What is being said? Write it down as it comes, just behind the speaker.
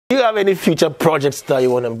you have any future projects that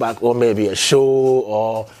you want to back, or maybe a show,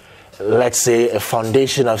 or let's say a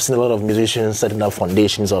foundation? I've seen a lot of musicians setting up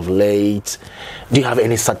foundations of late. Do you have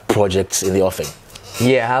any such projects in the offing?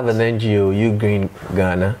 Yeah, I have an NGO, You Green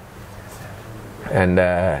Ghana, and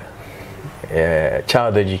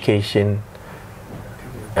child education,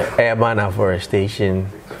 urban afforestation.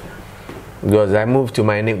 Because I moved to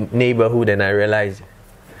my neighborhood and I realized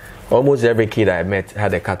almost every kid I met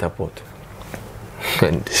had a catapult.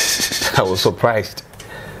 And I was surprised.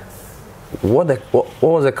 What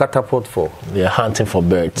was a catapult for? They're hunting for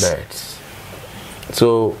birds. Birds.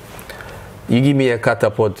 So you give me a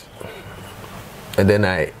catapult, and then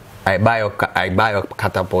I buy a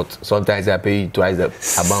catapult. Sometimes I pay you twice the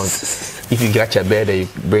amount. If you catch a bird and you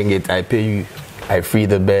bring it, I pay you. I free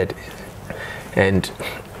the bird. And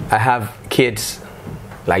I have kids.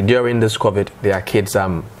 Like during this COVID, there are kids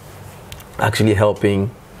I'm actually helping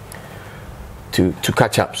to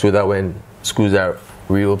catch up, so that when schools are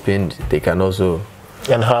reopened, they can also.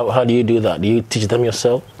 And how do you do that? Do you teach them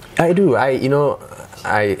yourself? I do. I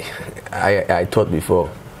taught before.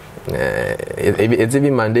 It's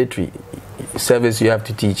even mandatory service you have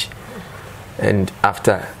to teach, and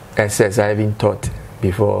after SS I even taught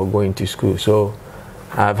before going to school. So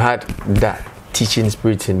I've had that teaching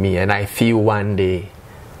spirit in me, and I feel one day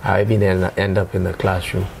I'll even end up in the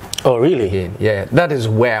classroom. Oh, really? Again. Yeah, that is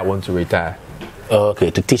where I want to retire. Oh,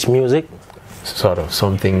 okay, to teach music? Sort of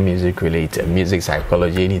something music related, music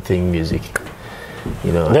psychology, anything music.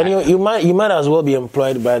 You know. Then you might as well be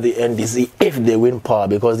employed by the NDC if they win power,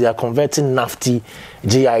 because they are converting NAFTI,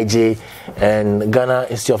 GIJ, and Ghana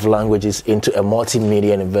Institute of Languages into a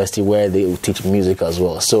multimedia university where they will teach music as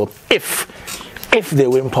well. So if they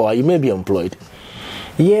win power, you may be employed.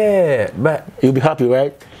 Yeah, but you'll be happy,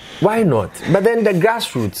 right? Why not? But then the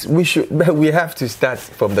grassroots, we have to start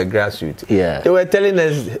from the grassroots. Yeah. They were telling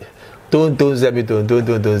us, don't.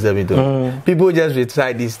 People just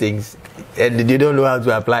recite these things and they don't know how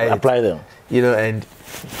to apply them. You know, and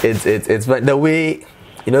it's but the way,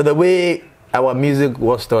 you know, the way our music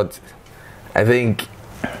was taught, I think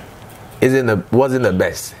wasn't the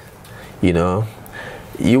best. You know,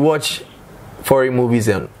 you watch foreign movies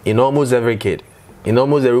and in almost every kid, in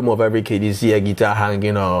almost the room of every kid, you see a guitar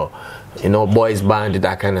hanging, or, you know, boys band,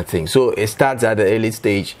 that kind of thing. So it starts at the early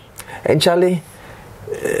stage, and Charlie,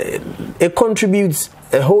 it contributes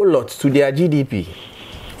a whole lot to their GDP,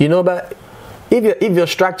 you know. But if your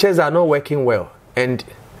structures are not working well and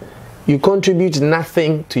you contribute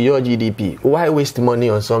nothing to your GDP, why waste money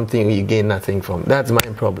on something you gain nothing from? That's my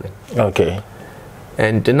problem. Okay.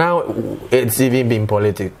 And now it's even been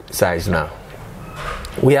politicized now.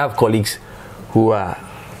 We have colleagues who are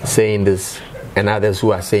saying this and others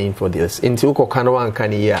who are saying for this. But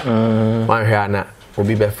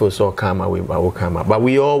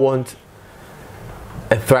we all want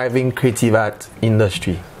a thriving creative art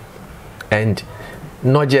industry, and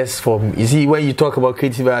not just for, you see, when you talk about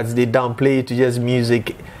creative arts, they downplay it to just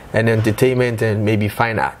music and entertainment and maybe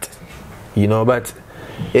fine art, you know, but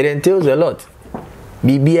it entails a lot.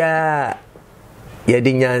 Bibia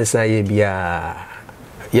yedinyansa yebia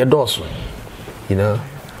yedoso, you know.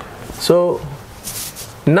 So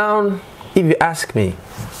now, if you ask me,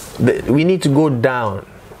 we need to go down,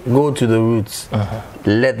 go to the roots,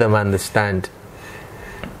 let them understand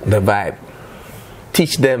the vibe,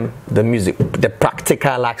 teach them the music, the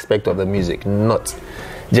practical aspect of the music, not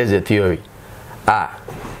just the theory.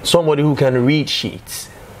 Somebody who can read sheets,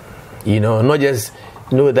 you know, not just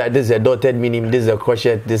know that this is a dotted meaning, this is a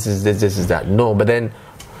crochet, this is that. No, but then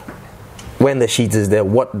when the sheet is there,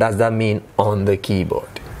 what does that mean on the keyboard?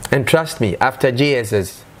 And trust me, after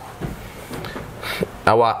JSS,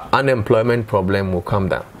 our unemployment problem will come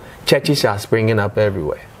down. Churches are springing up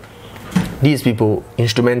everywhere. These people,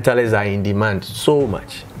 instrumentalists, are in demand so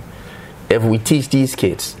much. If we teach these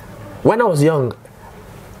kids, when I was young,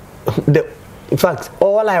 in fact,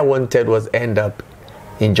 all I wanted was end up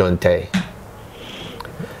in John Tay,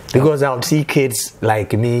 because I would see kids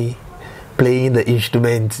like me playing the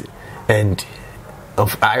instrument, and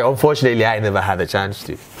unfortunately I never had a chance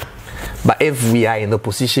to. But if we are in the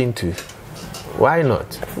position to, why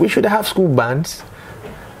not? We should have school bands.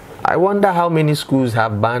 I wonder how many schools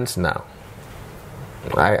have bands now.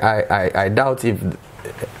 I doubt if,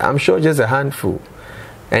 I'm sure just a handful.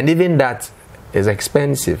 And even that is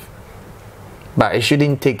expensive. But it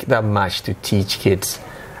shouldn't take that much to teach kids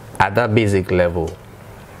at that basic level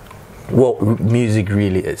what music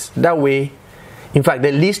really is. That way, in fact,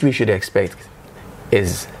 the least we should expect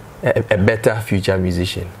is a better future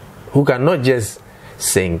musician who can not just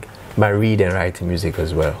sing but read and write music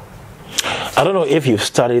as well. I don't know if you've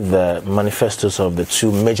studied the manifestos of the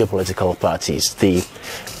two major political parties, the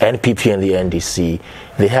NPP and the NDC.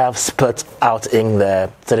 They have split out in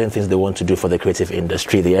there certain things they want to do for the creative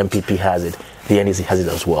industry. The NPP has it, the NDC has it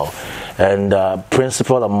as well. And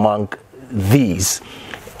principal among these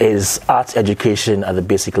is arts education at the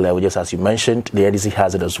basic level, just as you mentioned. The NDC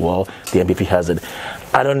has it as well, the NPP has it.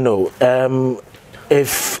 I don't know.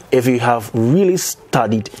 If you have really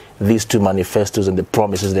studied these two manifestos and the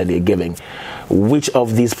promises that they're giving, which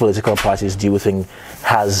of these political parties do you think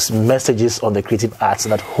has messages on the creative arts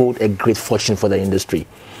that hold a great fortune for the industry?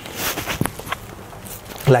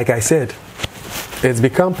 Like I said, it's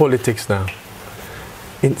become politics now.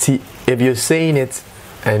 See, if you're saying it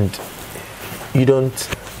and you don't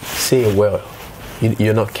say it well,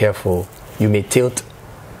 you're not careful, you may tilt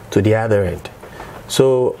to the other end.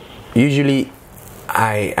 So usually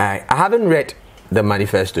I haven't read the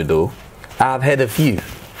manifesto though. I've heard a few.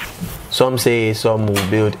 Some say some will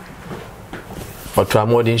build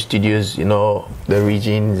ultra-modern studios, you know, the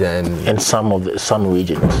regions and in some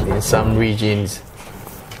regions. In some regions.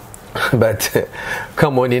 But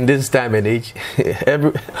come on, in this time and age,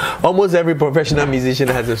 almost every professional musician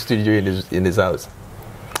has a studio in his house.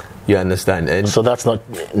 You understand? And so that's not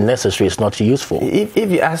necessary. It's not useful.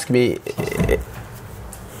 If you ask me,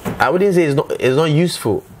 I wouldn't say it's not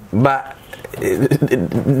useful, but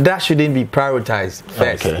that shouldn't be prioritized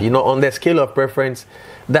first. Okay. You know, on the scale of preference,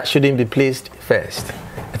 that shouldn't be placed first.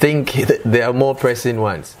 I think there are more pressing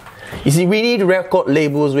ones. You see, we need record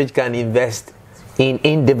labels which can invest in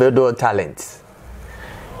individual talents.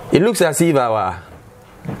 It looks as if our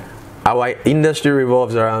industry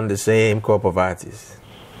revolves around the same crop of artists.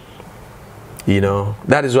 You know,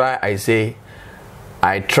 that is why I say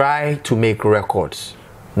I try to make records,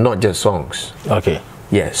 not just songs. Okay.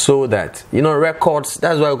 Yeah, so that, you know, records,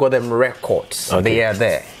 that's why I call them records. Okay. They are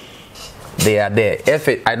there. They are there. If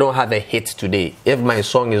I don't have a hit today, if my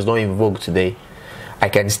song is not in vogue today, I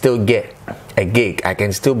can still get a gig. I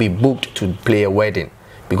can still be booked to play a wedding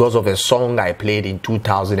because of a song I played in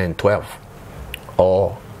 2012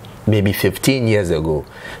 or maybe 15 years ago.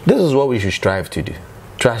 This is what we should strive to do.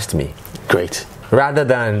 Trust me. Great. Rather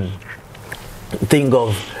than think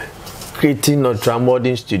of creating a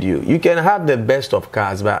ultra-modern studio. You can have the best of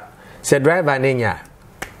cars, but say driver Nenya,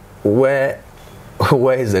 where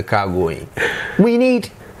is the car going? We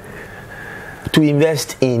need to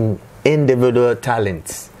invest in individual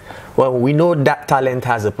talents. Well, we know that talent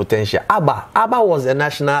has a potential. ABBA was a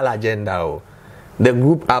national agenda. The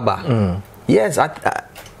group ABBA. Yes,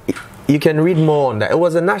 you can read more on that. It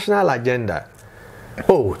was a national agenda.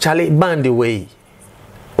 Oh, Charlie, band away.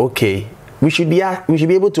 Okay. We should be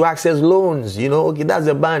able to access loans, you know. Okay, that's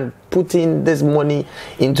a band. Put in this money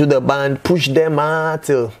into the band, push them out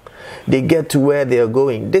till they get to where they are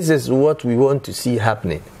going. This is what we want to see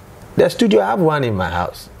happening. The studio, I have one in my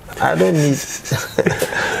house. I don't need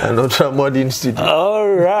an ultra-modern studio.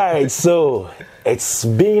 All right, so it's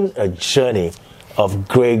been a journey of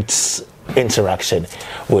great interaction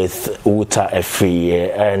with Wutah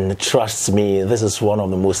Afriyie, and trust me, this is one of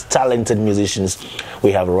the most talented musicians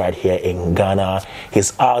we have right here in Ghana.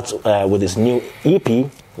 He's out with his new EP,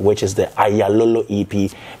 which is the Ayalolo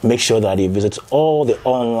EP. Make sure that you visit all the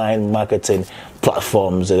online marketing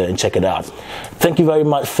platforms and check it out. Thank you very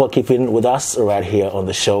much for keeping with us right here on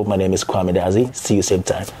the show. My name is Kwame Dazi. See you same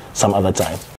time, some other time.